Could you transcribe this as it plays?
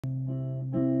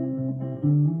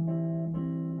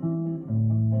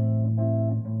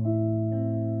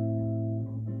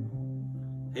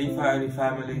Faherty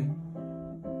family,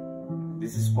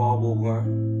 this is Beaubrun,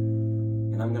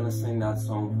 and I'm gonna sing that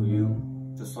song for you.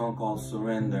 It's a song called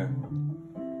Surrender.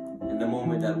 In the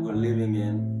moment that we're living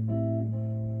in,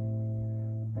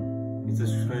 it's a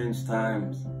strange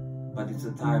time, but it's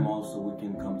a time also we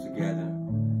can come together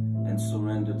and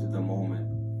surrender to the moment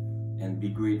and be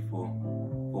grateful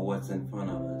for what's in front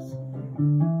of us.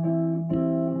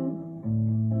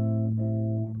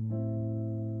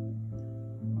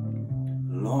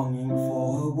 Longing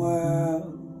for a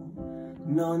world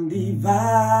non-divided,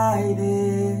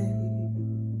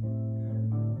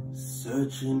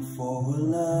 searching for a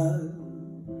love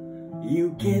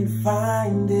you can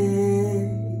find it.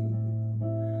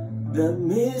 The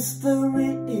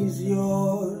mystery is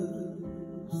yours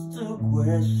to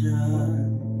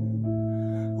question.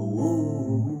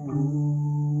 Ooh,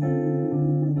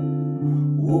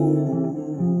 ooh.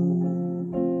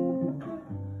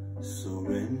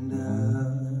 Surrender.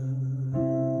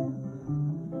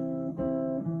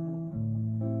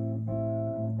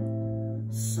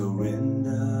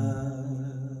 Surrender.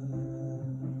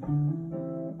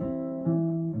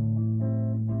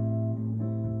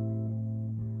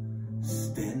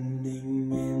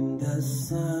 Standing in the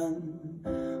sun,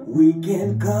 we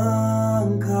can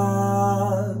conquer,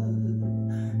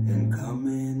 and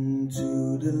coming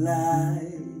to the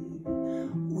light,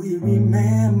 we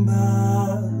remember.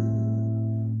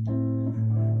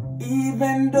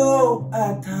 Even though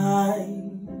at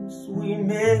times we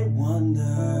may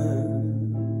wonder,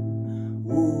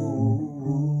 ooh,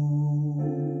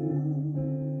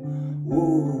 ooh,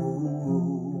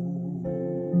 ooh,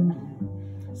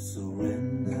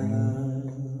 surrender.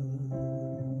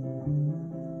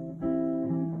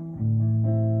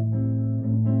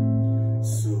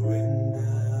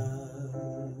 Surrender.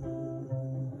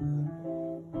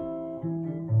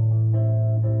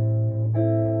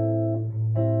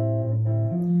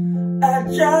 I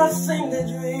just sing the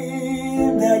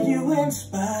dream that you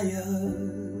inspire.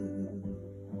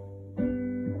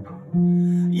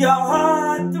 Your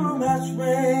heart through my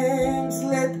strings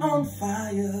lit on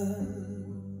fire.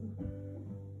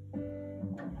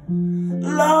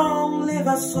 Long live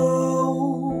our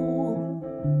soul,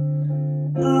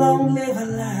 long live our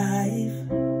life.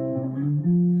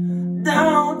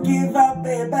 Don't give up,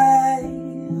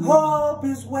 baby. Hope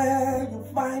is where you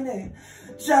find it.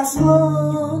 Just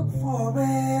look for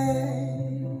it.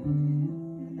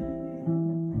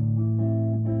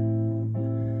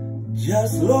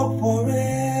 Just look for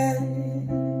it.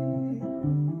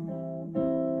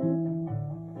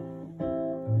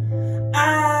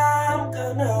 I'm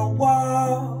gonna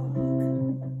walk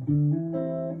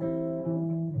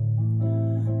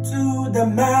to the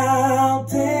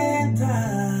mountain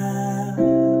top.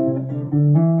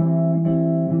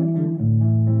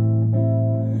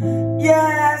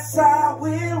 Yes, I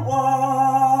will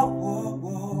walk, walk,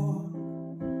 walk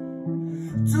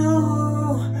to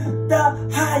the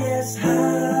highest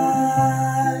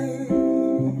high.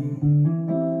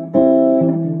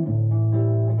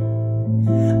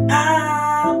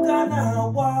 I'm gonna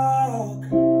walk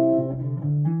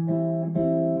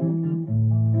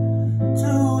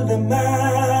to the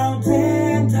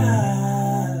mountain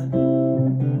top.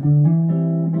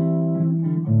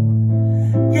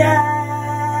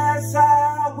 Yes, I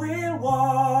will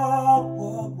walk,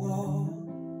 walk, walk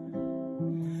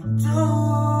to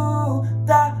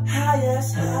the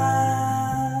highest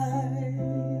high.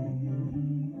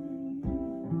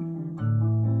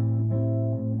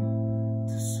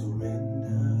 To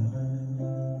surrender.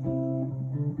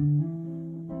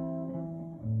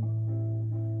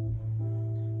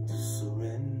 To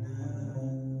surrender.